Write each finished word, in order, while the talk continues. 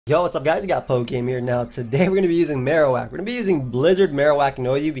Yo, what's up guys? We got Pokeaim here. Now today we're going to be using Marowak. We're going to be using BLIZZARD Marowak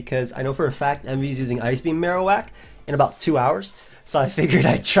OU because I know for a fact Emvee's using Ice Beam Marowak in about 2 hours. So I figured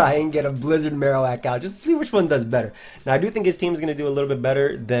I'd try and get a BLIZZARD Marowak out just to see which one does better. Now I do think his team is going to do a little bit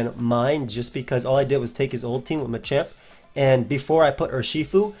better than mine just because all I did was take his old team with Machamp. And before I put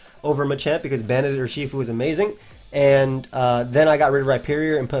Urshifu over Machamp because Banded Urshifu was amazing. And then I got rid of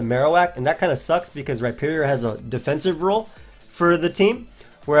Rhyperior and put Marowak. And that kind of sucks because Rhyperior has a defensive role for the team.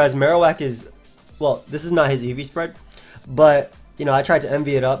 Whereas Marowak is, well, this is not his Eevee spread, but, you know, I tried to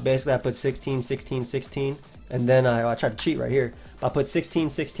Emvee it up. Basically, I put 16, 16, 16, and then I tried to cheat right here. I put 16,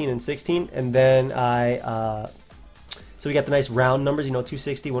 16, and 16, and then so we got the nice round numbers, you know,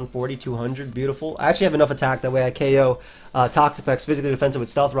 260, 140, 200, beautiful. I actually have enough attack, that way I KO Toxapex, physically defensive with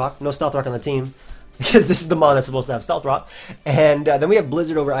Stealth Rock. No Stealth Rock on the team, because this is the mon that's supposed to have Stealth Rock. And then we have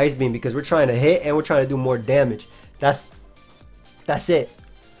Blizzard over Ice Beam, because we're trying to hit, and we're trying to do more damage. That's it.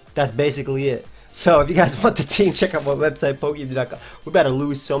 That's basically it. So if you guys want the team, check out my website, pokeaimMD.com. We're about to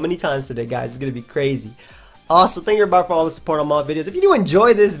lose so many times today, guys. It's going to be crazy. Also, thank you everybody for all the support on my videos. If you do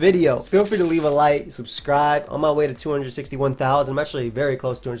enjoy this video, feel free to leave a like, subscribe. On my way to 261,000. I'm actually very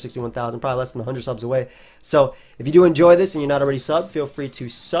close to 261,000, probably less than 100 subs away. So if you do enjoy this and you're not already subbed, feel free to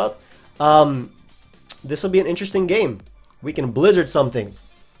sub. This will be an interesting game. We can Blizzard something.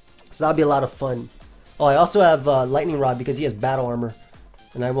 So that'll be a lot of fun. Oh, I also have Lightning Rod because he has battle armor.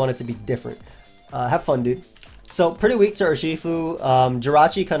 And I want it to be different. Have fun, dude. So, pretty weak to Urshifu.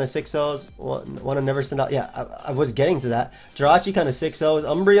 Jirachi kind of 6-0s. Want to never send out. Yeah, I was getting to that. Jirachi kind of 6-0s.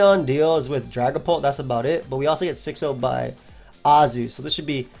 Umbreon deals with Dragapult. That's about it. But we also get 6-0 by Azu. So, this should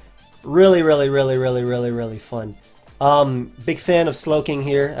be really, really, really, really, really, really fun. Big fan of Slowking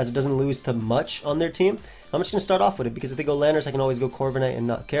here, as it doesn't lose to much on their team. I'm just going to start off with it, because if they go Landorus, I can always go Corviknight and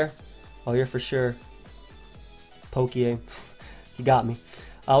not care. Oh, you're for sure Pokeaim. He got me.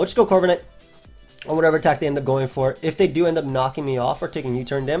 We'll just go Corviknight on whatever attack they end up going for. If they do end up knocking me off or taking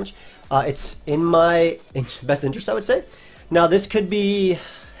U-turn damage, it's in my best interest, I would say. Now, this could be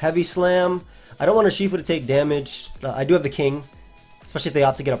Heavy Slam. I don't want Urshifu to take damage. I do have the King, especially if they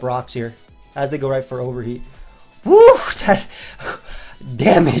opt to get up rocks here, as they go right for Overheat. Woo! That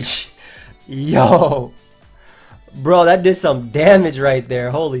damage. Yo. Bro, that did some damage right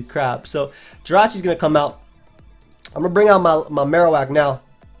there. Holy crap. So, Jirachi's going to come out. I'm going to bring out my Marowak now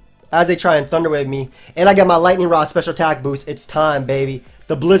as they try and Thunder Wave me. And I got my Lightning Rod special attack boost. It's time, baby.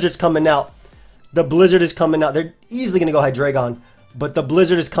 The Blizzard's coming out. The Blizzard is coming out. They're easily going to go Hydreigon, but the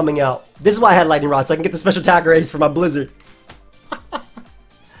Blizzard is coming out. This is why I had Lightning Rod, so I can get the special attack raise for my Blizzard.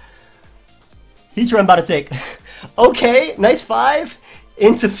 Heatran about to take. Okay, nice 5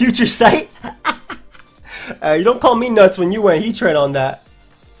 into Future Sight. You don't call me nuts when you went Heatran on that.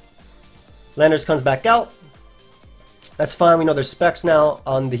 Landorus comes back out. That's fine. We know there's specs now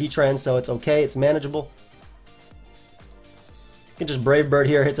on the Heatran, so it's okay. It's manageable. You can just Brave Bird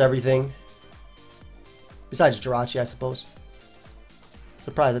here. Hits everything. Besides Jirachi, I suppose.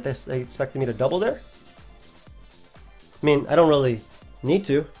 Surprised that they expected me to double there. I mean, I don't really need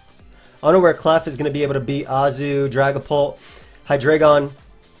to. I don't know where Clef is going to be able to beat Azu, Dragapult, Hydreigon,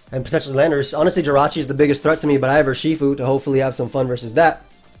 and potentially Landorus. Honestly, Jirachi is the biggest threat to me, but I have Urshifu to hopefully have some fun versus that.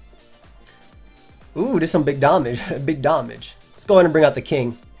 Ooh, there's some big damage. Big damage. Let's go ahead and bring out the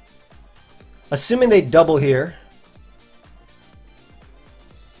King. Assuming they double here.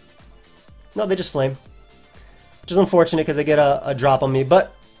 No, they just flame. Which is unfortunate because they get a drop on me.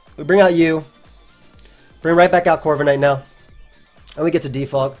 But we bring out you. Bring right back out Corviknight now. And we get to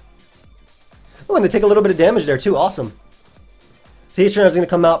defog. Oh, and they take a little bit of damage there too. Awesome. So Heatran is going to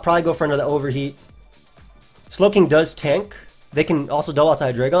come out. Probably go for another Overheat. Slowking does tank. They can also double out to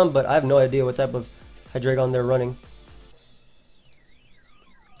Hydreigon, but I have no idea what type of Hydreigon they're running.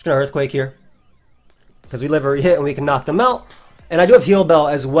 Just gonna Earthquake here, because we live every hit and we can knock them out. And I do have Heal Bell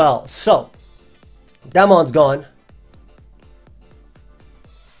as well, so Damon's gone.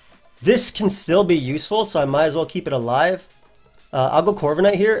 This can still be useful, so I might as well keep it alive. I'll go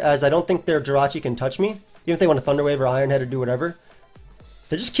Corviknight here, as I don't think their Jirachi can touch me, even if they want to Thunder Wave or Iron Head or do whatever.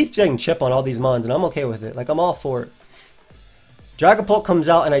 They just keep getting chip on all these mons, and I'm okay with it. Like, I'm all for it. Dragapult comes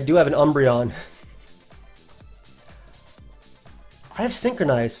out, and I do have an Umbreon. I have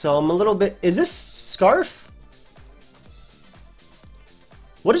Synchronized, so I'm a little bit... Is this Scarf?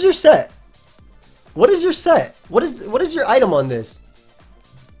 What is your set? What is your set? What is your item on this?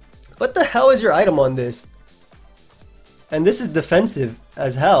 What the hell is your item on this? And this is defensive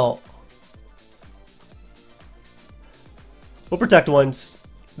as hell. We'll protect once.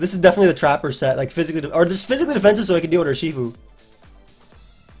 This is definitely the Trapper set, like physically, or just physically defensive, so I can deal with Urshifu.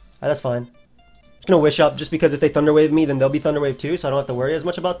 That's fine. Just gonna Wish Up, just because if they Thunder Wave me, then they'll be Thunder Wave too, so I don't have to worry as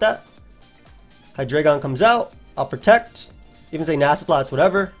much about that. Hydreigon comes out. I'll Protect. Even if they Nasty Plot, it's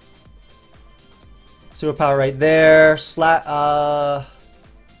whatever. Superpower right there.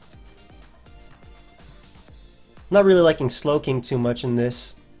 Not really liking Slowking too much in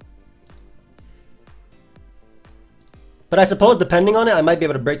this. But I suppose, depending on it, I might be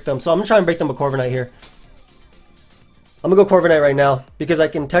able to break them. So I'm going to try and break them with Corviknight here. I'm going to go Corviknight right now. Because I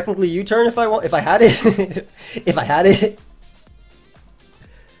can technically U-turn if I want. If I had it. If I had it.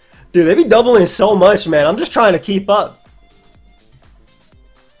 Dude, they be doubling so much, man. I'm just trying to keep up.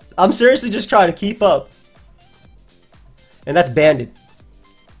 I'm seriously just trying to keep up. And that's banded.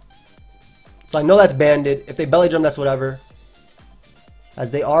 So I know that's banded. If they Belly Drum, that's whatever.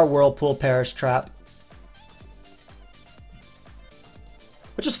 As they are Whirlpool, Perish, Trap.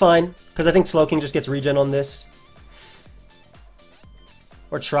 Which is fine, because I think Slowking just gets regen on this.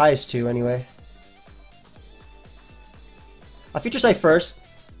 Or tries to, anyway. I'll Future Sight first.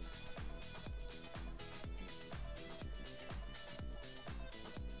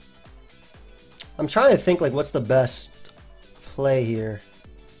 I'm trying to think, like, what's the best play here.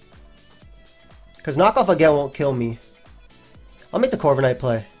 Because Knockoff again won't kill me. I'll make the Corviknight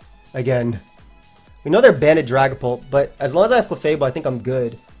play. Again. We know they're banded Dragapult, but as long as I have Clefable, I think I'm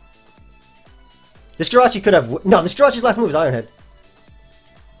good. This Jirachi could have... No, this Jirachi's last move is Iron Head.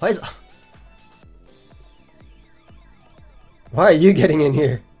 Why is... Why are you getting in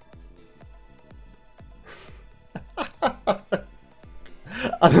here?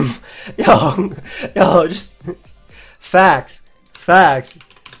 Yo, just... Facts. Facts.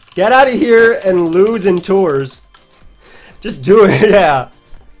 Get out of here and lose in tours. Just do it, yeah.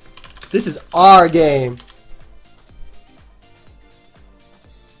 This is our game.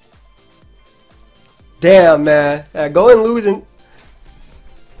 Damn, man. Yeah, go and lose in...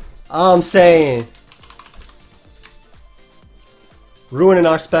 I'm saying. Ruining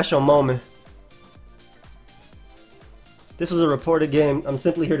our special moment. This was a reported game. I'm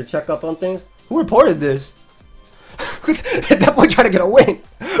simply here to check up on things. Who reported this? That boy trying to get a win.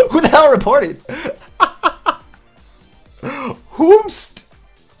 Who the hell reported? Whomst?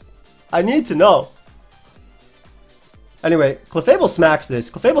 I need to know. Anyway, Clefable smacks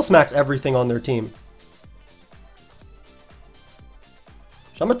this. Clefable smacks everything on their team.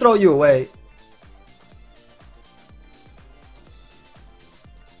 So I'm gonna throw you away.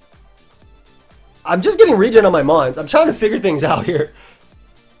 I'm just getting regen on my Mons. I'm trying to figure things out here.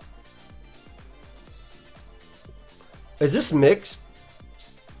 Is this mixed?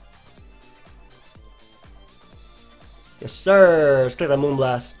 Yes, sir. Let's click that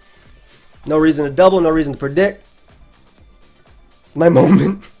Moonblast. No reason to double, no reason to predict. My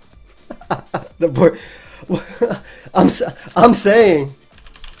moment. The boy. I'm saying.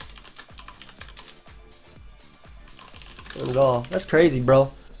 Not at all. That's crazy,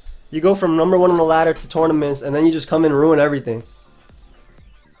 bro. You go from #1 on the ladder to tournaments, and then you just come in and ruin everything.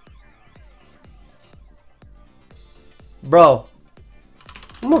 Bro,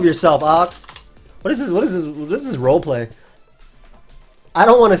 move yourself, Ox. What is this? What is this? What is this roleplay? I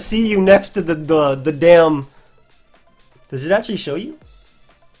don't want to see you next to the damn. Does it actually show you?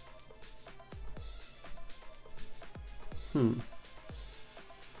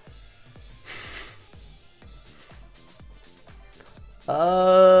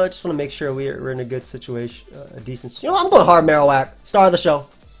 Just want to make sure we're in a good situation, a decent. You know, I'm going hard, Marowak. Star of the show.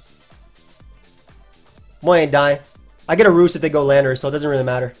 Boy ain't dying. I get a roost if they go Landorus, so it doesn't really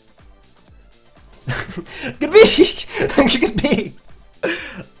matter. Could be. Could be.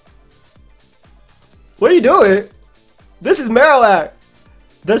 What are you doing? This is Marowak,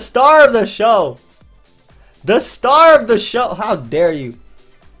 the star of the show. The star of the show. How dare you?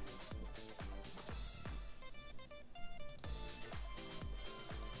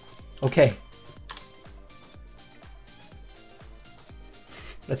 Okay.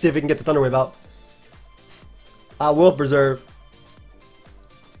 Let's see if we can get the Thunder Wave out. I will preserve.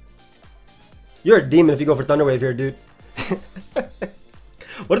 You're a demon if you go for Thunder Wave here, dude.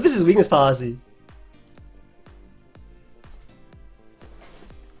 What if this is weakness policy?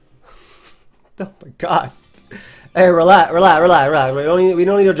 Oh my god. Hey, relax. We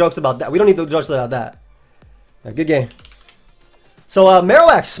don't need no jokes about that. We don't need no jokes about that. Right, good game. So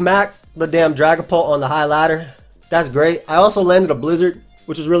Marowak smacked the damn Dragapult on the high ladder. That's great. I also landed a Blizzard,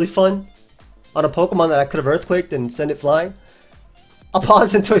 which was really fun, on a Pokemon that I could have Earthquaked and send it flying. I'll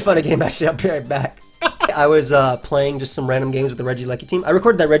pause until we find a game. Actually, I'll be right back. I was playing just some random games with the Regieleki team. I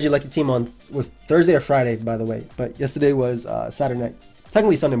recorded that Regieleki team with Thursday or Friday, by the way. But yesterday was Saturday night.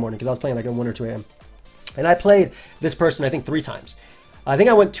 Technically Sunday morning, because I was playing like at 1 or 2 a.m. And I played this person, I think, 3 times. I think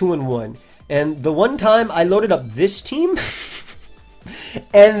I went 2-1. And the one time I loaded up this team,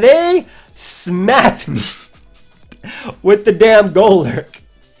 and they smacked me with the damn Golurk.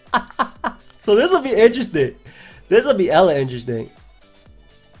 So this will be interesting. This will be hella interesting.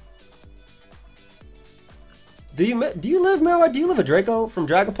 Do you live, Marowak? Do you live a Draco from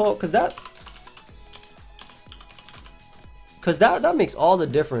Dragapult? Cause that makes all the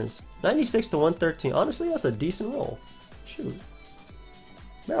difference. 96 to 113. Honestly, that's a decent roll. Shoot.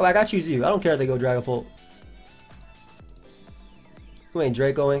 Marowak, I choose you. I don't care if they go Dragapult. Who ain't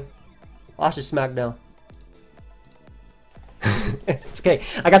Dracoing? Watch it Smackdown. It's okay.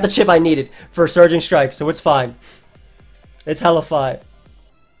 I got the chip I needed for Surging Strike, so it's fine. It's hella fine.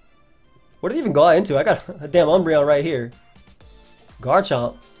 What did he even go out into? I got a damn Umbreon right here.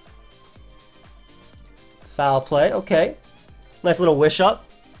 Garchomp. Foul play. Okay. Nice little wish up.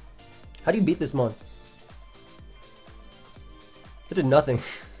 How do you beat this mon? It did nothing.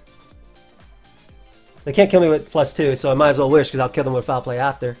 They can't kill me with +2, so I might as well wish because I'll kill them with foul play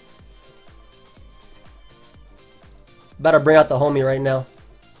after. Better bring out the homie right now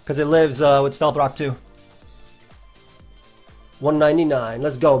because it lives with Stealth Rock too. 199.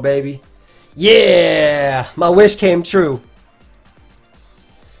 Let's go, baby. Yeah! My wish came true.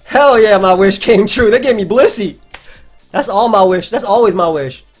 Hell yeah, my wish came true. They gave me Blissey. That's all my wish. That's always my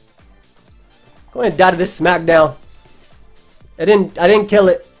wish. Go ahead and die to this Smackdown. I didn't kill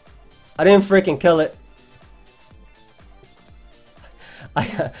it. I didn't freaking kill it.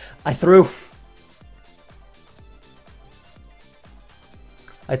 I threw.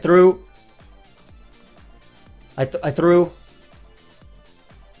 I threw.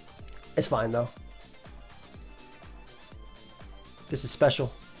 It's fine though. This is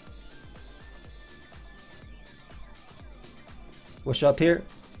special. Wish up here.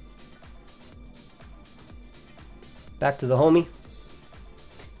 Back to the homie.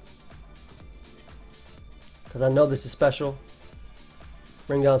 Because I know this is special.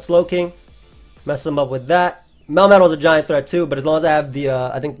 Bring down Slowking. Mess him up with that. Melmetal's a giant threat too, but as long as I have the,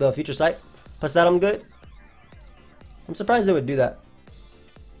 I think the Future Sight, plus that I'm good. I'm surprised they would do that.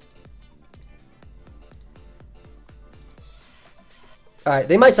 Alright,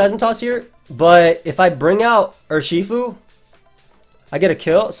 they might Seism Toss here, but if I bring out Urshifu, I get a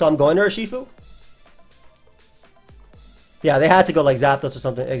kill, so I'm going to Urshifu. Yeah, they had to go like Zapdos or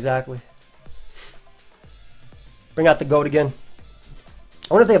something, exactly. Bring out the goat again.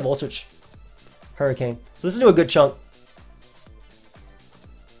 I wonder if they have Volt Switch. Hurricane. So this is a good chunk.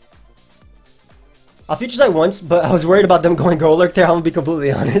 I'll Future Sight once, but I was worried about them going Golurk there, I'm gonna be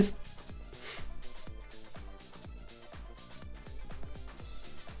completely honest.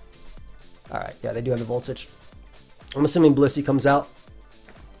 Alright, yeah, they do have the Volt Switch. I'm assuming Blissey comes out.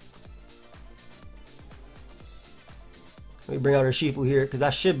 Let me bring out Urshifu here, because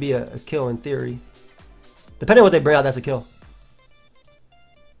that should be a kill in theory. Depending on what they bring out, that's a kill.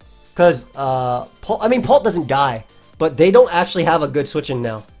 Because, Pult doesn't die, but they don't actually have a good switch-in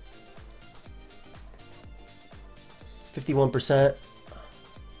now. 51%.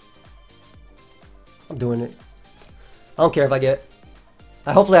 I'm doing it. I don't care if I get.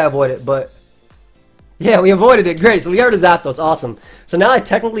 Hopefully I avoid it, but yeah, we avoided it. Great. So we got rid of Zapdos. Awesome. So now I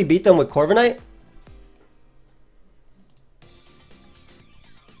technically beat them with Corviknight.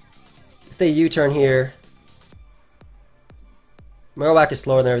 If they U-turn here, Marowak is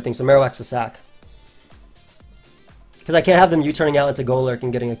slower than everything, so Marowak's a sack. Because I can't have them U-turning out into Golurk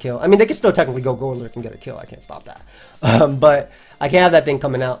and getting a kill. I mean, they can still technically go Golurk and get a kill. I can't stop that. But I can't have that thing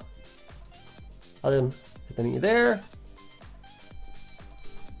coming out. I'll hit them there.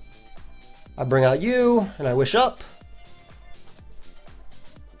 I bring out you, and I wish up.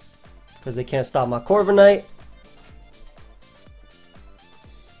 Because they can't stop my Corviknight.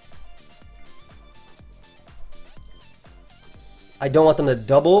 I don't want them to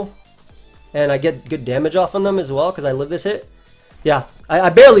double. And I get good damage off on them as well, because I live this hit. Yeah, I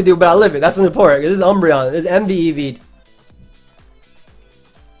barely do, but I live it. That's important. This is Umbreon. This is Emvee EV'd.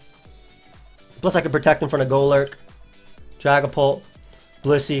 Plus I can protect him from a Golurk, Dragapult,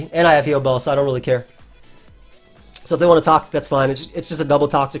 Blissey, and I have Heal Bell, so I don't really care. So if they want to Toxic, that's fine. It's just a double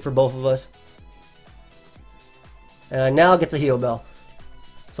Toxic for both of us. And I now get to Heal Bell.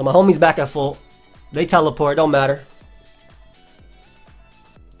 So my homie's back at full. They teleport, don't matter.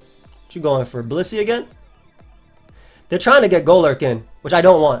 What you going for, Blissey again? They're trying to get Golurk in, which I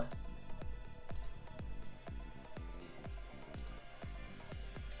don't want.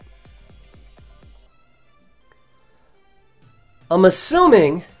 I'm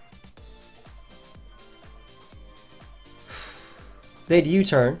assuming they'd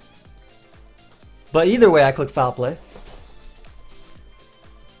U-turn. But either way, I click Foul Play.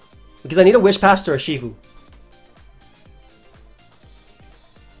 Because I need a Wish Pass to Urshifu.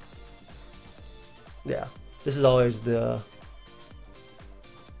 Yeah, this is always the...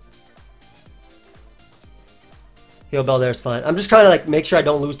 Heal Bell there is fine. I'm just trying to like make sure I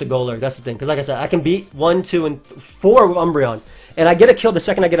don't lose to Golurk. That's the thing. Because like I said, I can beat 1, 2, and 4 with Umbreon. And I get a kill the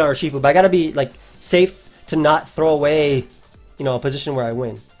second I get on Urshifu. But I gotta be like safe to not throw away, you know, a position where I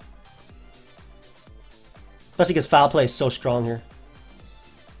win. Especially because Foul Play is so strong here.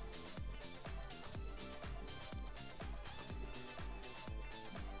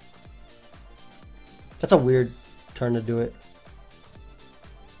 That's a weird turn to do it.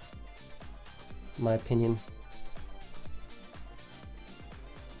 In my opinion.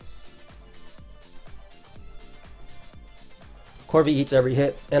 Corvi eats every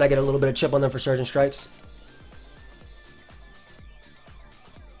hit, and I get a little bit of chip on them for Surgeon Strikes.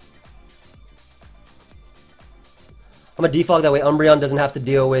 I'm gonna defog that way Umbreon doesn't have to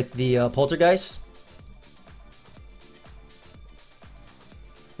deal with the Poltergeist.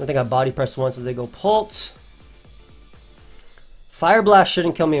 I think I body press once as they go Pult. Fire Blast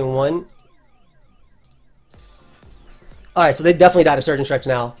shouldn't kill me in 1. Alright, so they definitely died of Surgeon Strikes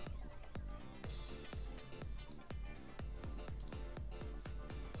now.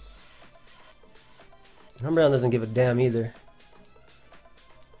 Umbreon doesn't give a damn either.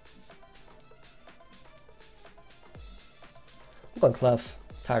 I'm going Clef.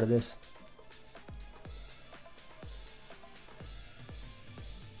 Tired of this.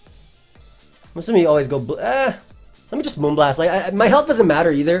 I'm assuming you always go... let me just Moonblast. Like, my health doesn't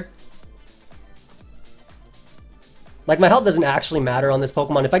matter either. Like, my health doesn't actually matter on this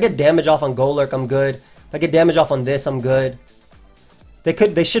Pokemon. If I get damage off on Golurk, I'm good. If I get damage off on this, I'm good.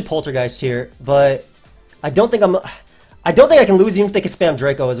 They should Poltergeist here, but... I don't think I can lose even if they can spam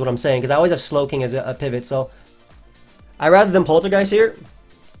Draco is what I'm saying, because I always have Slowking as a pivot, so I'd rather than Poltergeist here.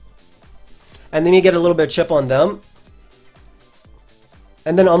 And then you get a little bit of chip on them.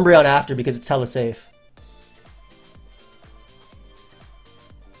 And then Umbreon after because it's hella safe.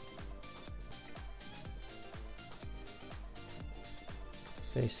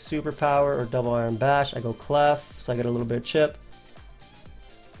 Say Superpower or Double Iron Bash. I go Clef, so I get a little bit of chip.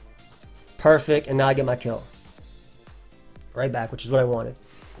 Perfect, and now I get my kill. Right back, which is what I wanted.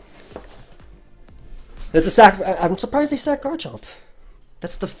 It's a sack. I'm surprised they sacked Garchomp.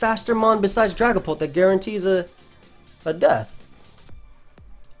 That's the faster mon besides Dragapult that guarantees a death.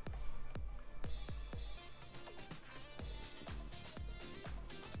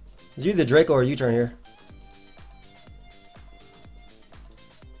 It's either Draco or U-turn here.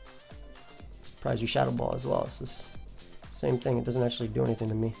 Surprised you Shadow Ball as well. It's just same thing. It doesn't actually do anything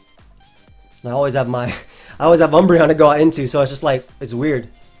to me. And I always have Umbreon to go out into, so it's just like, it's weird.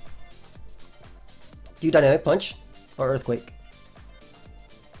 Do you Dynamic Punch or Earthquake?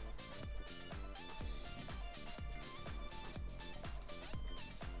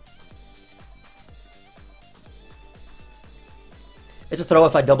 It's a throw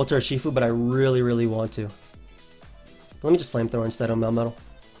if I double to Urshifu, but I really, really want to. Let me just Flamethrower instead of Melmetal.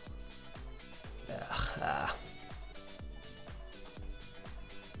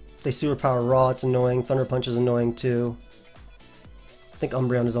 They Superpower Raw, it's annoying. Thunder Punch is annoying too. I think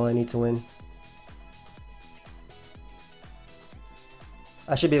Umbreon is all I need to win.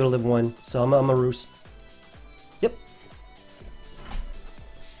 I should be able to live 1, so I'm a Roost. Yep.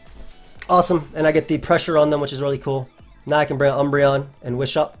 Awesome, and I get the pressure on them, which is really cool. Now I can bring Umbreon and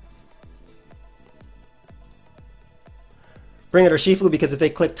Wish Up. Bring it Urshifu because if they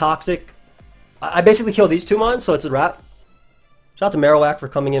click Toxic, I basically kill these 2 mons, so it's a wrap. Shout out to Marowak for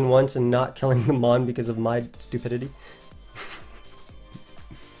coming in once and not killing the mon because of my stupidity.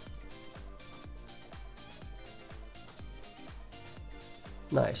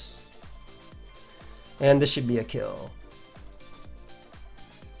 Nice. And this should be a kill.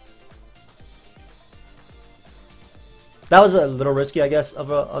 That was a little risky, I guess,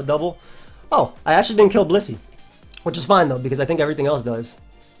 of a double. Oh, I actually didn't kill Blissey. Which is fine, though, because I think everything else does.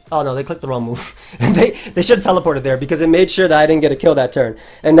 Oh no, they clicked the wrong move. they should have teleported there because it made sure that I didn't get a kill that turn.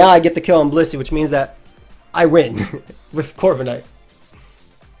 And now I get the kill on Blissey, which means that I win with Corviknight.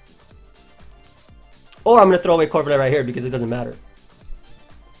 Or I'm going to throw away Corviknight right here because it doesn't matter.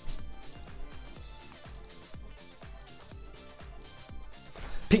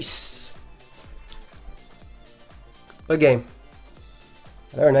 Peace. Good game.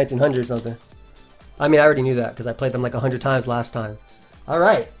 They're 1900 or something. I mean, I already knew that because I played them like 100 times last time.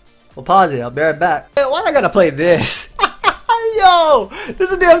 Alright. We'll pause it. I'll be right back. Hey, why I gotta play this? Yo! This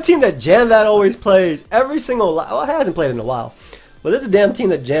is a damn team that Jambat always plays. Every single... Well, it hasn't played in a while. Well, this is a damn team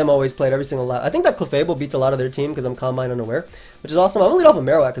that Jam always played every single lap. I think that Clefable beats a lot of their team because I'm Combine unaware, which is awesome. I'm going to lead off with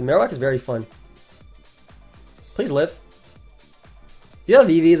Marowak because Marowak is very fun. Please live. You have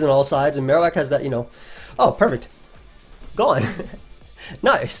EVs on all sides, and Marowak has that, you know. Oh, perfect. Gone.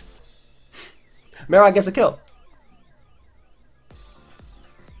 Nice. Marowak gets a kill.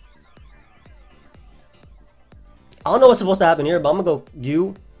 I don't know what's supposed to happen here, but I'm going to go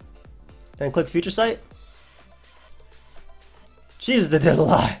U and click Future Sight. Jesus, they did a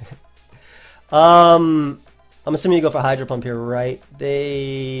lot. I'm assuming you go for Hydro Pump here, right?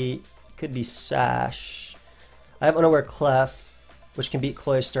 They could be Sash. I have Unaware Clef, which can beat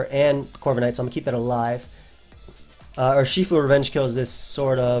Cloyster and Corviknight, so I'm going to keep that alive. Urshifu Revenge kills this,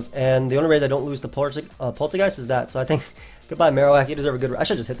 sort of. And the only reason I don't lose the Poltergeist is that. So I think, goodbye Marowak, you deserve a good... I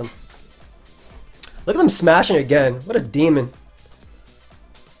should just hit them. Look at them smashing again. What a demon.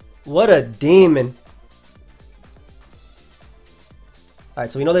 What a demon. Alright,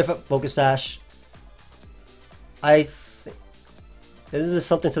 so we know they focus Sash. Is this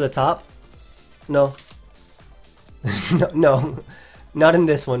something to the top? No. No. Not in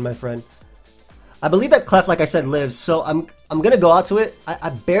this one, my friend. I believe that Clef, like I said, lives, so I'm gonna go out to it. I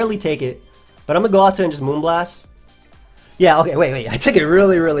barely take it, but I'm gonna go out to it and just Moonblast. Yeah, okay, wait. I took it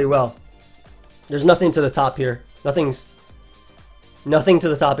really, really well. There's nothing to the top here. Nothing to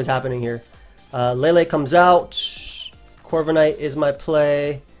the top is happening here. Lele comes out. Corviknight is my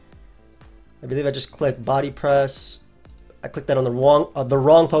play. I believe I just clicked Body Press. I clicked that on the wrong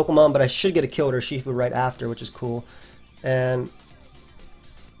Pokemon, but I should get a kill with Urshifu right after, which is cool. And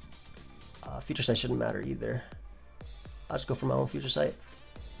Future Sight shouldn't matter either. I'll just go for my own Future Sight.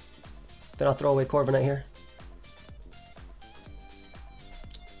 Then I'll throw away Corviknight here.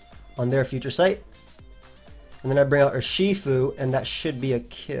 On their Future Sight. And then I bring out Urshifu, and that should be a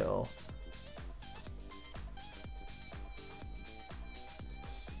kill.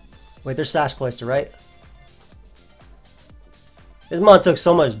 Wait, there's Sash Cloyster, right? This mon took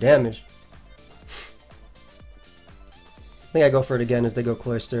so much damage. I think I go for it again as they go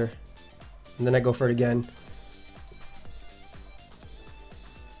Cloyster. And then I go for it again.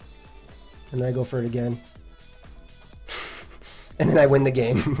 And then I go for it again. And then I win the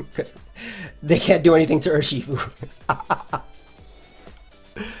game. Because they can't do anything to Urshifu.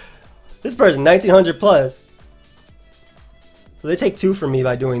 This person, 1900 plus. So they take 2 from me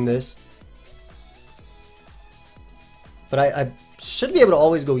by doing this. But I should be able to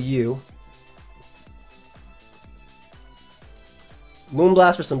always go U.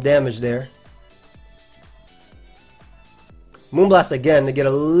 Moonblast for some damage there. Moonblast again to get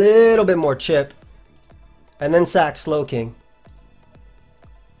a little bit more chip. And then sack Slowking.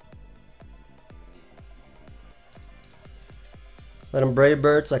 Let him Brave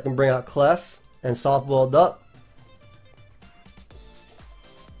Bird so I can bring out Clef and softballed up.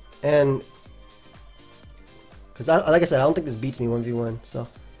 And because like I said, I don't think this beats me 1v1, so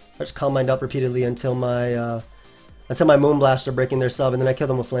I just Combined up repeatedly until my Moonblast are breaking their sub, and then I kill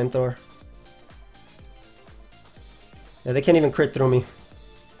them with Flamethrower. Yeah, they can't even crit through me.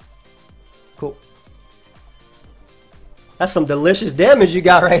 Cool. That's some delicious damage you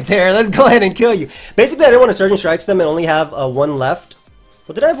got right there. Let's go ahead and kill you. Basically, I didn't want to Surging Strikes them and only have 1 left.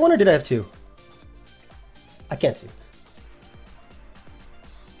 Well, did I have 1 or did I have 2? I can't see.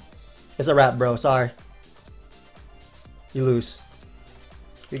 It's a wrap, bro. Sorry. You lose.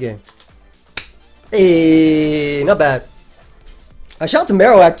 Good game. Hey, not bad. I shout out to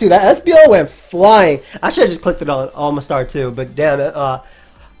Marowak too. That SBL went flying. I should have just clicked it on Almastar too, but damn it.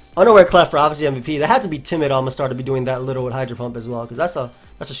 Unaware Clef for obviously MVP. That had to be timid Almastar to be doing that little with Hydro Pump as well, because that's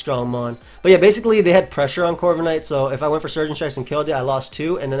a strong mon. But yeah, basically they had pressure on Corviknight, so if I went for Surging Strikes and killed it, I lost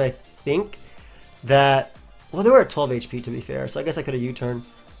 2, and then I think that, well, they were at 12 HP to be fair, so I guess I could have U-turned.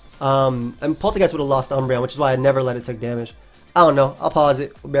 And Poltergeist would have lost Umbreon, which is why I never let it take damage. I don't know. I'll pause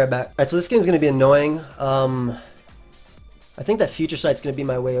it. We'll be right back. Alright, so this game's going to be annoying. I think that Future Sight's going to be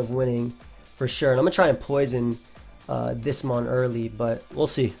my way of winning for sure. And I'm going to try and poison this mon early, but we'll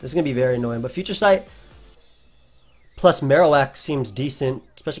see. This is going to be very annoying. But Future Sight plus Marowak seems decent,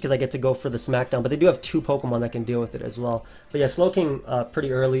 especially because I get to go for the Smackdown. But they do have 2 Pokemon that can deal with it as well. But yeah, Slowking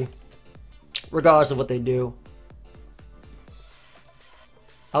pretty early, regardless of what they do.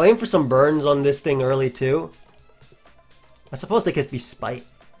 I'll aim for some burns on this thing early too. I suppose they could be Spite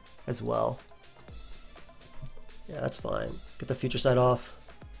as well. Yeah, that's fine. Get the Future Sight off.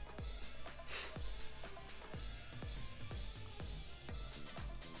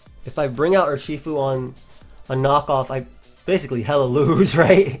 If I bring out Urshifu on a knockoff, I basically hella lose,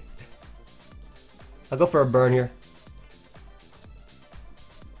 right? I'll go for a burn here.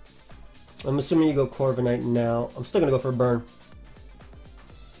 I'm assuming you go Corviknight now. I'm still gonna go for a burn.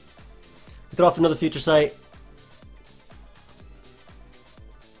 Throw off another Future Sight.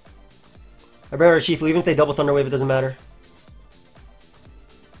 I bring Urshifu, even if they double Thunder Wave, it doesn't matter.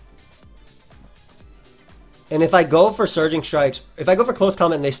 And if I go for Surging Strikes, if I go for Close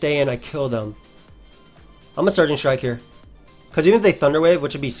Combat and they stay in, I kill them. I'm a Surging Strike here. Because even if they Thunder Wave,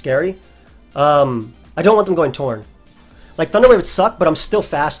 which would be scary, I don't want them going Torn. Like, Thunder Wave would suck, but I'm still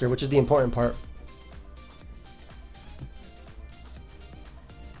faster, which is the important part.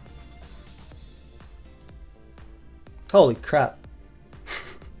 Holy crap.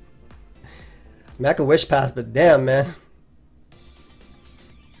 I mean, I could Wish Pass, but damn, man.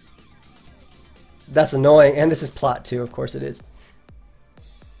 That's annoying. And this is plot too, of course it is.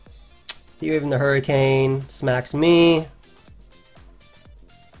 He Waving the Hurricane. Smacks me.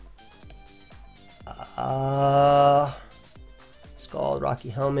 Scald, Rocky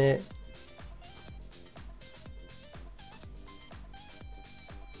Helmet.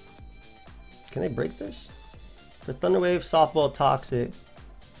 Can they break this? For Thunder Wave, Softball, Toxic.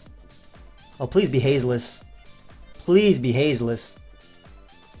 Oh, please be Hazeless. Please be Hazeless.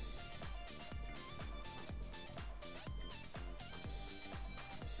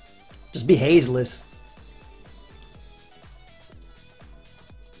 Just be Hazeless.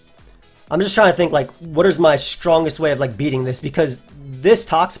 I'm just trying to think, like, what is my strongest way of, like, beating this? Because this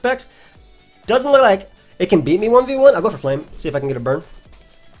Toxapex doesn't look like it can beat me 1v1. I'll go for Flame. See if I can get a burn.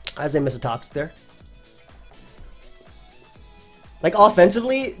 As they miss a Toxic there. Like,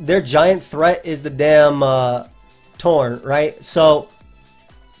 offensively, their giant threat is the damn Torn, right? So,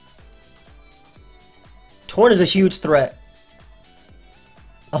 Torn is a huge threat.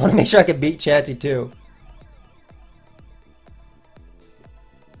 I want to make sure I can beat Chansey, too.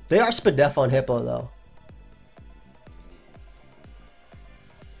 They are Spadef on Hippo, though.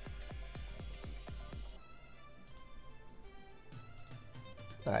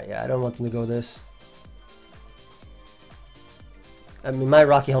 Alright, yeah, I don't want them to go this. I mean, my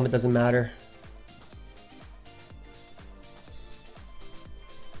Rocky Helmet doesn't matter.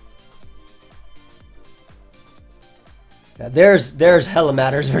 Yeah, there's hella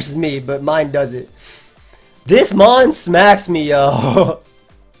matters versus me, but mine does it. This Mon smacks me, yo.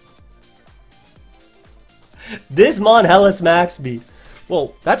 This Mon hella smacks me.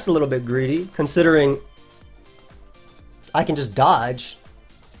 Well, that's a little bit greedy, considering I can just dodge.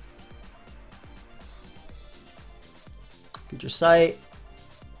 Future Sight.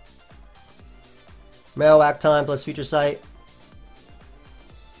 Marowak time plus Future Sight.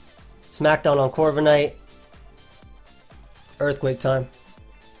 Smackdown on Corviknight. Earthquake time.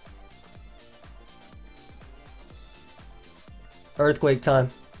 Earthquake time.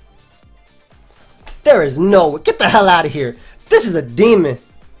 There is no way. Get the hell out of here. This is a demon.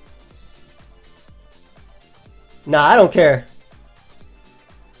 Nah, I don't care.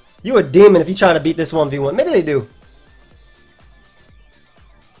 You a demon if you're trying to beat this 1v1. Maybe they do.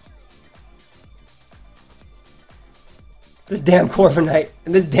 This damn Corviknight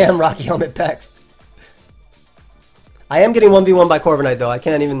and this damn Rocky Helmet packs. I am getting 1v1 by Corviknight though. I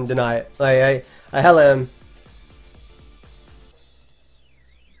can't even deny it. Like, I hella am.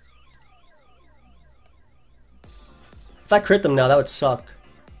 If I crit them now, that would suck.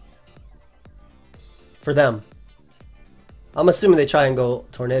 For them. I'm assuming they try and go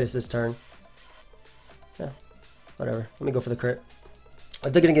Tornadus this turn. Yeah, whatever. Let me go for the crit.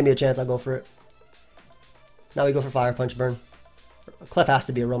 If they're going to give me a chance, I'll go for it. Now we go for Fire Punch Burn. Clef has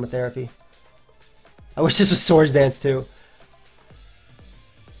to be Aromatherapy. I wish this was Swords Dance too.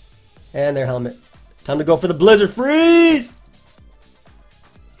 And their helmet. Time to go for the Blizzard Freeze!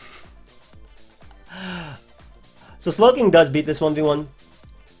 So Slowking does beat this 1v1.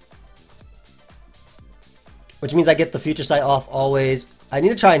 Which means I get the Future Sight off always. I need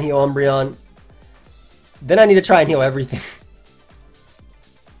to try and heal Umbreon. Then I need to try and heal everything.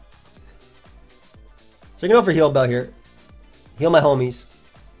 So I'm going to go for Heal Bell here. Heal my homies.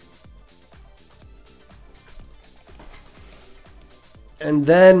 And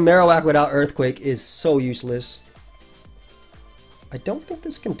then Marowak without Earthquake is so useless. I don't think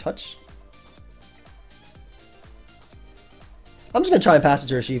this can touch. I'm just gonna try and pass it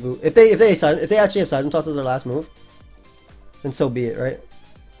to Urshifu. If they actually have Seism Toss as their last move, then so be it, right?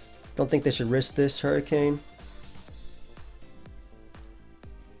 Don't think they should risk this Hurricane.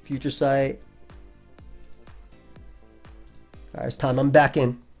 Future Sight. Alright, it's time. I'm back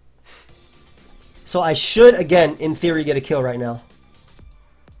in. So I should, again, in theory, get a kill right now.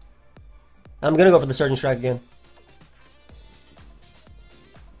 I'm gonna go for the Surging Strike again.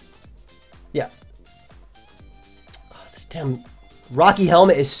 Yeah. Oh, this damn Rocky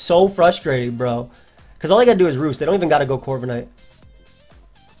Helmet is so frustrating, bro. Because all I gotta do is Roost. They don't even gotta go Corviknight.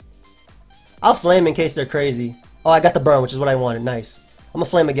 I'll flame in case they're crazy. Oh, I got the burn, which is what I wanted. Nice. I'm gonna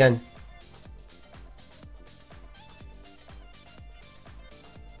flame again.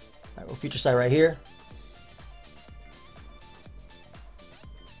 Alright, we'll future sight right here.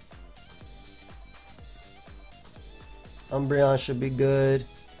 Umbreon should be good.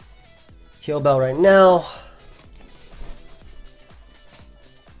 Heal Bell right now.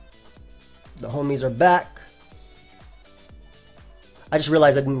 The homies are back. I just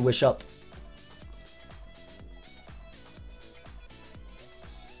realized I didn't wish up.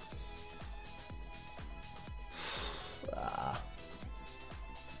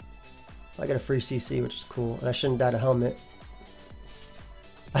 I got a free CC, which is cool, and I shouldn't die to helmet.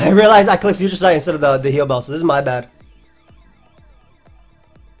 I realized I clicked Future Sight instead of the heal bell, so this is my bad.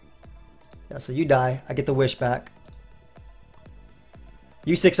 Yeah, so you die. I get the wish back.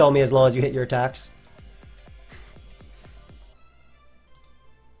 You 6-0 me as long as you hit your attacks.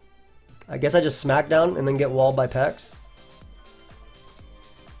 I guess I just smackdown and then get walled by Pex.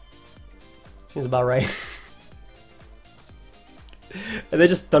 Seems about right. And they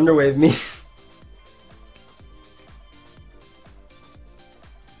just Thunder Wave me.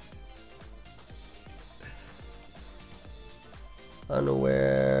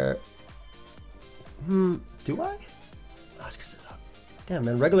 Unaware. Do I? Oh, it's 'cause damn,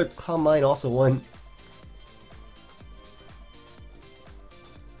 man, regular Calm Mind also won.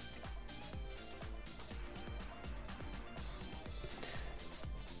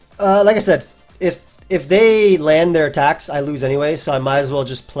 Like I said, if they land their attacks, I lose anyway, so I might as well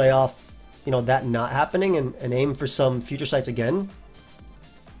just play off, you know, that not happening and aim for some future sights again.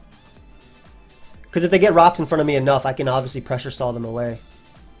 Because if they get rocks in front of me enough, I can obviously pressure saw them away.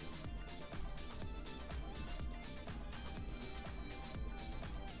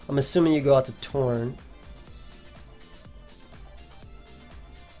 I'm assuming you go out to Torn.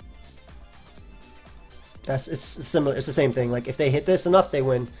 It's similar. It's the same thing. Like if they hit this enough, they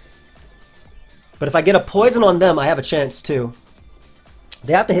win. But if I get a poison on them, I have a chance too.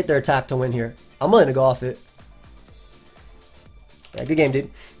 They have to hit their attack to win here. I'm willing to go off it. Yeah, good game,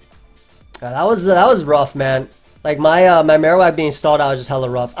 dude. That was rough, man. Like my my Marowak being stalled out was just hella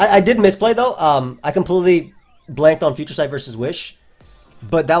rough. I did misplay though. I completely blanked on Future Sight versus Wish,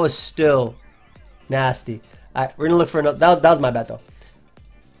 but that was still nasty. Alright, we're gonna look for another. That was my bad though.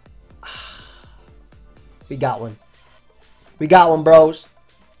 We got one. We got one, bros.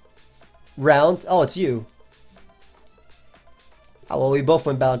 Round. Oh, it's you. Oh, well, we both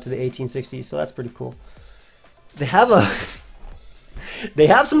went bound to the 1860s, so that's pretty cool. They have a... they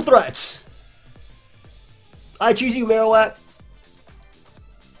have some threats. I choose you, Marowak.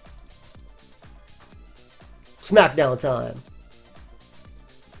 Smackdown time.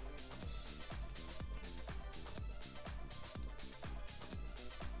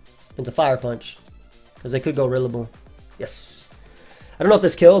 Into Fire Punch. Because they could go Rillable. Yes. I don't know if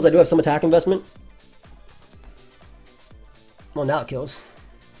this kills. I do have some attack investment. Well, now it kills.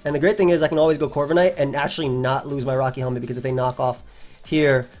 And the great thing is I can always go Corviknight and actually not lose my Rocky Helmet, because if they knock off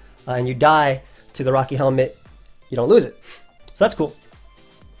here and you die to the Rocky Helmet, you don't lose it. So that's cool.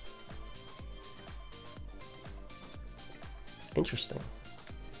 Interesting.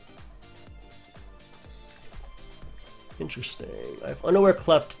 Interesting. I have Unaware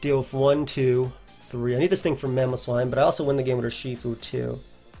Cleft to deal with 1, 2, 3. I need this thing for Mammoslime, but I also win the game with Urshifu too.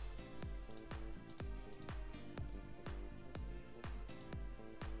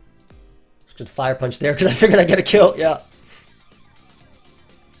 Just Fire Punch there because I figured I'd get a kill. Yeah.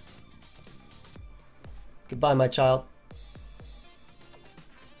 Goodbye, my child.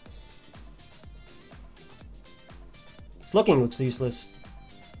 This looks useless.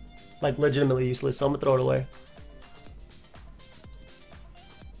 Like legitimately useless, so I'm gonna throw it away.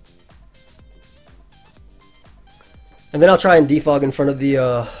 And then I'll try and defog in front of the,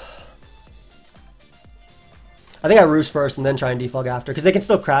 I think I roost first and then try and defog after, because they can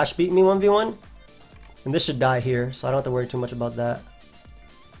still crash beat me 1v1. And this should die here, so I don't have to worry too much about that.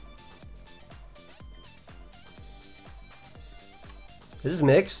 Is this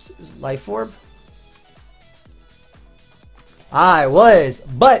mixed? Is this Life Orb? I was,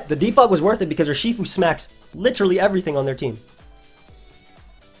 but the defog was worth it because Urshifu smacks literally everything on their team.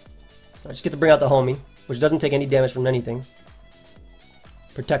 So I just get to bring out the homie, which doesn't take any damage from anything.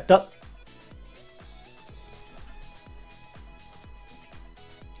 Protect up.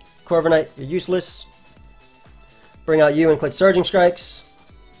 Corviknight, you're useless. Bring out you and click Surging Strikes.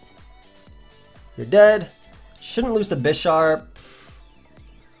 You're dead. Shouldn't lose to Bisharp.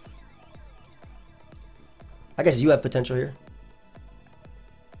 I guess you have potential here.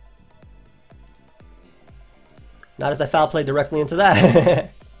 Not if I foul play directly into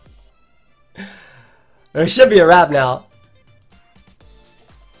that. It should be a wrap now.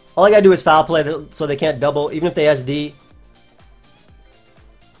 All I gotta do is foul play so they can't double, even if they SD.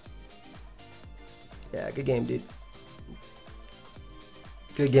 Yeah, good game, dude.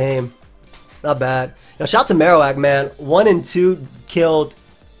 Good game. Not bad. Now, shout out to Marowak, man. 1 and 2 killed.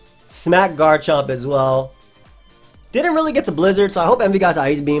 Smack Garchomp as well. Didn't really get to Blizzard, so I hope Emvee got to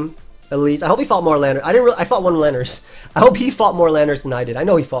Ice Beam, at least. I hope he fought more Landorus. I fought one Landorus. I hope he fought more Landorus than I did. I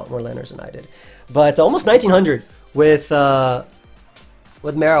know he fought more Landorus than I did. But almost 1900 with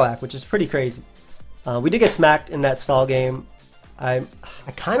Marowak, which is pretty crazy. We did get smacked in that stall game. I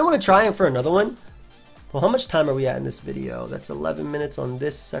kind of want to try him for another one. Well, how much time are we at in this video? That's 11 minutes on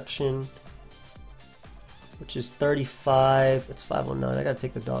this section, which is 35. It's 5:09. I gotta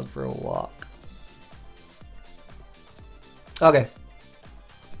take the dog for a walk. Okay.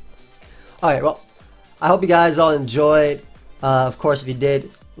 Alright, well, I hope you guys all enjoyed. Of course, if you did,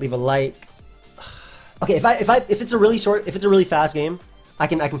 leave a like. Okay, if it's a really fast game, I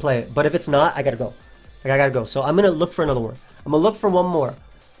can play it. But if it's not, I gotta go. Like, I gotta go. So I'm gonna look for another one. I'm gonna look for one more.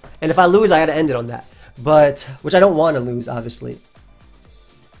 And if I lose, I gotta end it on that. But which I don't want to lose, obviously.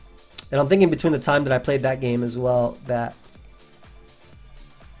 And I'm thinking between the time that I played that game as well that...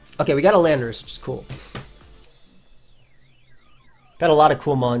 Okay, we got a Landorus, which is cool. Got a lot of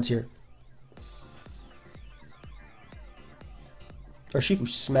cool mons here. Urshifu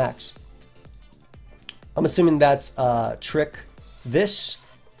smacks. I'm assuming that's Trick. This.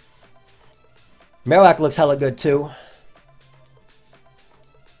 Marowak looks hella good too.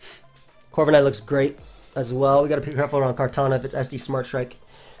 Corviknight looks great as well. We gotta be careful around Kartana if it's SD Smart Strike.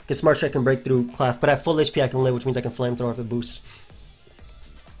 Because Smart Strike can break through Clef, but at full HP I can live, which means I can Flamethrower if it boosts.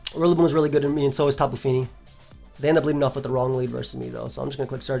 Rillaboom is really good at me, and so is Tapu Fini. They end up leading off with the wrong lead versus me though, so I'm just gonna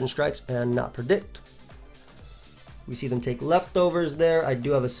click Surgeon Strikes and not predict. We see them take leftovers there. I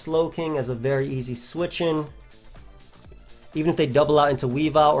do have a Slowking as a very easy switch in. Even if they double out into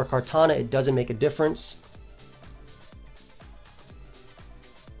Weavile or Kartana, it doesn't make a difference.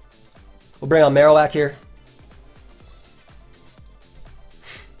 We'll bring on Marowak here.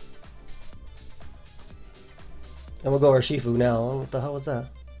 And we'll go Urshifu now. What the hell was that?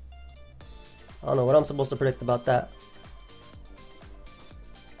 I don't know what I'm supposed to predict about that.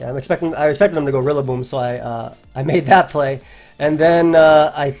 Yeah, I expected them to go Rillaboom, so I made that play. And then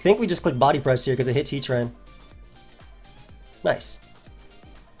I think we just click Body Press here because it hits Heatran. Nice.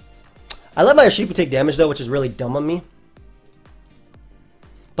 I let my Urshifu take damage though, which is really dumb on me.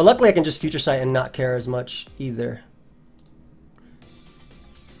 But luckily I can just Future Sight and not care as much either.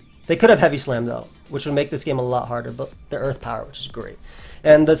 They could have Heavy Slam though, which would make this game a lot harder, but they're Earth Power, which is great.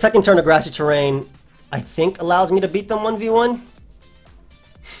 And the second turn of Grassy Terrain, I think, allows me to beat them 1v1.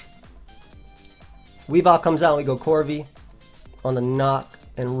 Weavile comes out, we go Corvi on the knock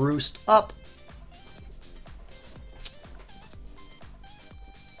and Roost up.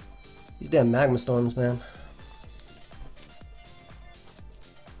 These damn Magma Storms, man.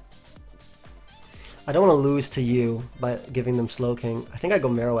 I don't want to lose to you by giving them Slowking. I think I go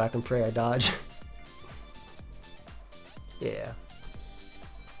Marowak and pray I dodge. Yeah.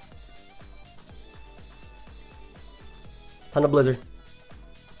 Ton of Blizzard.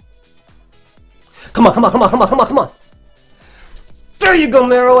 Come on, come on, come on, come on, come on, come on. There you go,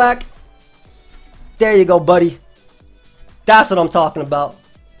 Marowak. There you go, buddy. That's what I'm talking about.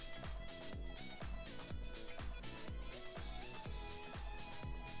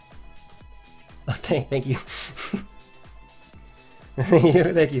 Oh, thank you.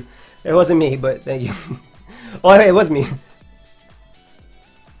 Thank you. It wasn't me, but thank you. Oh, hey, it was me.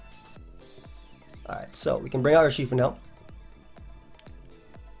 Alright, so we can bring out our Urshifu now.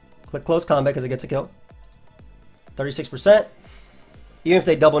 Click Close Combat because it gets a kill. 36%. Even if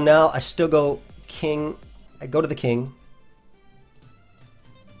they double now, I still go King. I go to the King.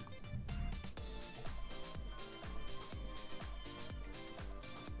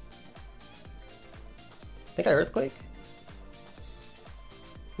 I think I Earthquake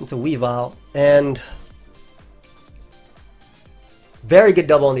into Weavile, and very good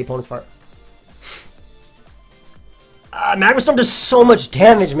double on the opponent's part. Magma Storm does so much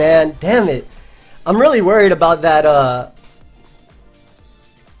damage, man. Damn it. I'm really worried about that.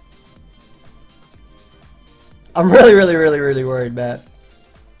 I'm really worried, man.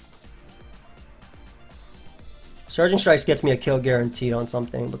 Surging Strikes gets me a kill guaranteed on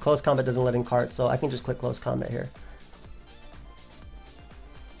something, but Close Combat doesn't let in cart, so I can just click Close Combat here.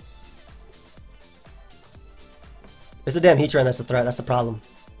 It's a damn Heatran that's the threat, that's the problem.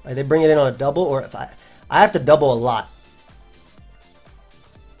 Like, they bring it in on a double, or if I have to double a lot.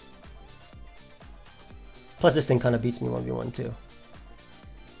 Plus this thing kind of beats me 1v1 too.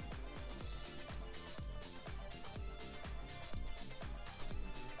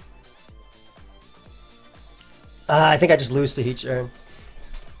 I think I just lose to Heatran.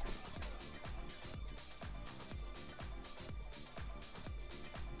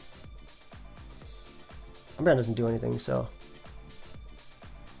 Umbreon doesn't do anything, so...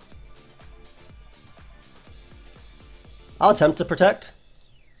 I'll attempt to protect.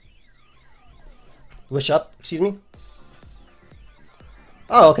 Wish up, excuse me.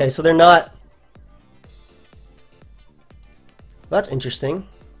 Oh, okay, so they're not... That's interesting.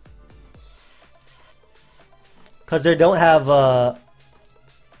 Because they don't have,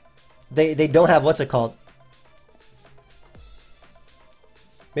 They don't have, what's it called?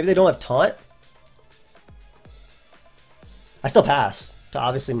 Maybe they don't have taunt? I still pass to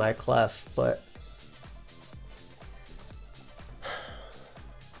obviously my Clef, but...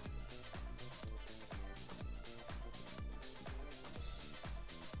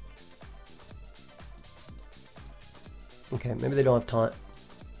 Okay, maybe they don't have taunt.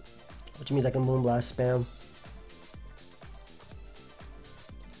 Which means I can Moonblast spam.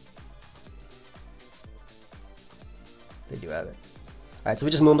 They do have it. Alright, so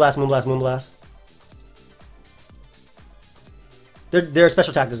we just Moonblast, Moonblast, Moonblast. Their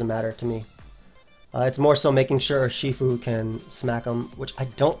special attack doesn't matter to me. It's more so making sure Urshifu can smack them, which I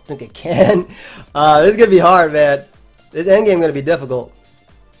don't think it can. This is going to be hard, man. This endgame going to be difficult.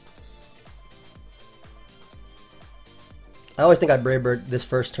 I always think I Brave Bird this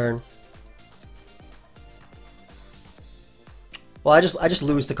first turn. Well, I just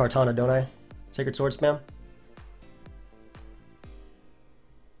lose to Kartana, don't I? Sacred Sword spam.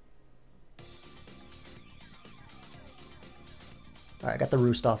 Alright, I got the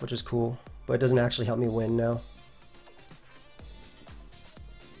Roost off, which is cool, but it doesn't actually help me win now.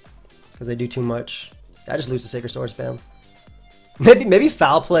 Because they do too much. I just lose to Sacred Sword spam. Maybe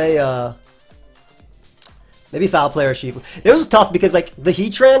foul play, maybe foul play Urshifu. It was tough because like the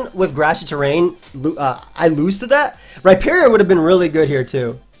Heatran with Grassy Terrain, I lose to that. Rhyperior would have been really good here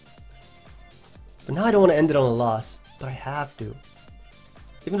too. But now I don't want to end it on a loss, but I have to.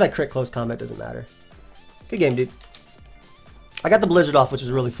 Even if I crit close combat, doesn't matter. Good game, dude. I got the Blizzard off, which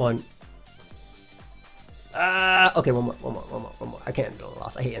was really fun. Okay, one more. I can't end it on a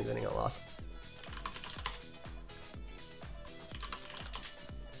loss. I hate ending on a loss.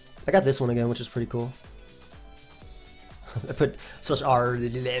 I got this one again, which is pretty cool. I put such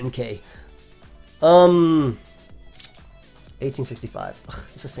RNK. 1865. Ugh,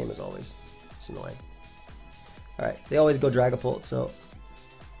 it's the same as always. It's annoying. Alright, they always go Dragapult, so...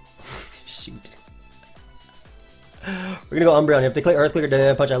 Shoot. We're gonna go Umbreon. If they click Earthquake or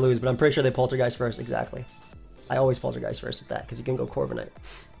Dynamic Punch, I lose, but I'm pretty sure they Poltergeist first. Exactly. I always Poltergeist first with that, because you can go Corviknight.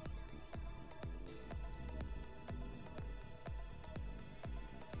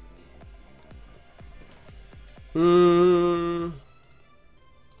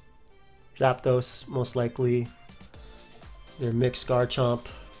 Zapdos, most likely. Their mixed Garchomp,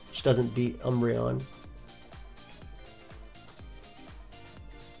 which doesn't beat Umbreon.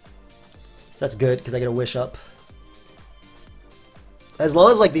 So that's good, because I get a Wish Up. As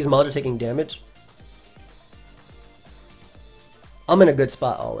long as like these mons are taking damage, I'm in a good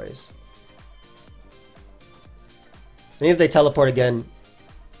spot always. And if they teleport again,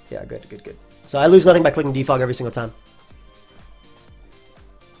 yeah, good. So I lose nothing by clicking Defog every single time.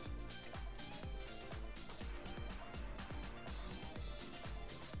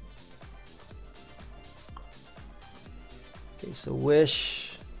 Okay, so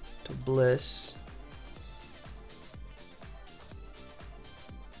Wish to Bliss.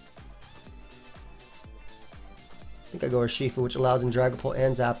 I think I go Urshifu, which allows in Dragapult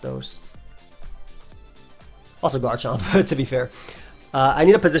and Zapdos. Also Garchomp, to be fair. I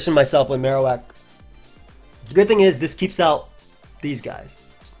need to position myself with Marowak. The good thing is this keeps out these guys.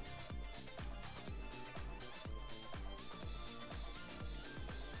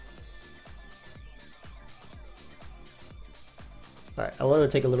 Alright, I want to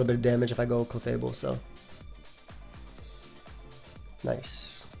take a little bit of damage if I go Clefable, so... Nice.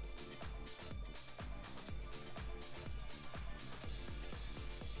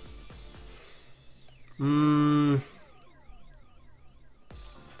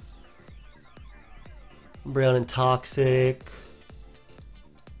 Umbreon and Toxic.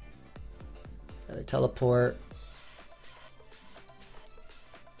 They teleport.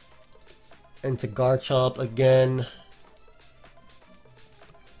 Into Garchomp again.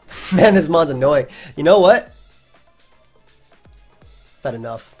 Man, this mon's annoying. You know what? I've had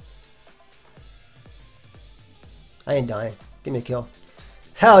enough. I ain't dying. Give me a kill.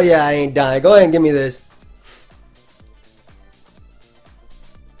 Hell yeah, I ain't dying. Go ahead and give me this.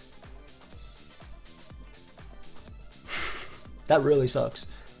 That really sucks.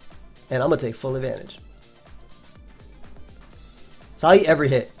 And I'm gonna take full advantage. So I'll eat every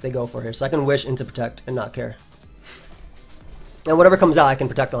hit they go for here. So I can wish into protect and not care. And whatever comes out, I can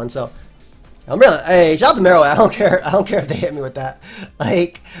protect on. So Umbreon, hey, shout out to Marowak. I don't care if they hit me with that.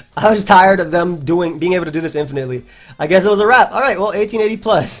 Like, I was tired of them being able to do this infinitely. I guess it was a wrap. All right, well, 1880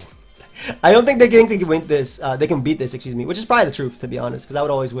 plus. I don't think they can win this. They can beat this, excuse me, which is probably the truth, to be honest, because I would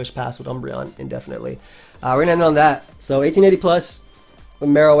always wish pass with Umbreon indefinitely. We're gonna end on that. So 1880 plus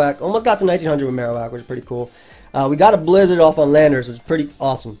with Marowak. Almost got to 1900 with Marowak, which is pretty cool. We got a Blizzard off on Landorus, which is pretty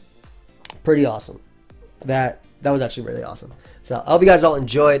awesome. Pretty awesome. That was actually really awesome. So I hope you guys all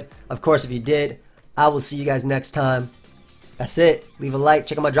enjoyed. Of course, if you did, I will see you guys next time. That's it. Leave a like.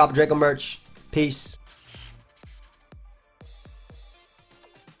 Check out my Drop a Draco merch. Peace.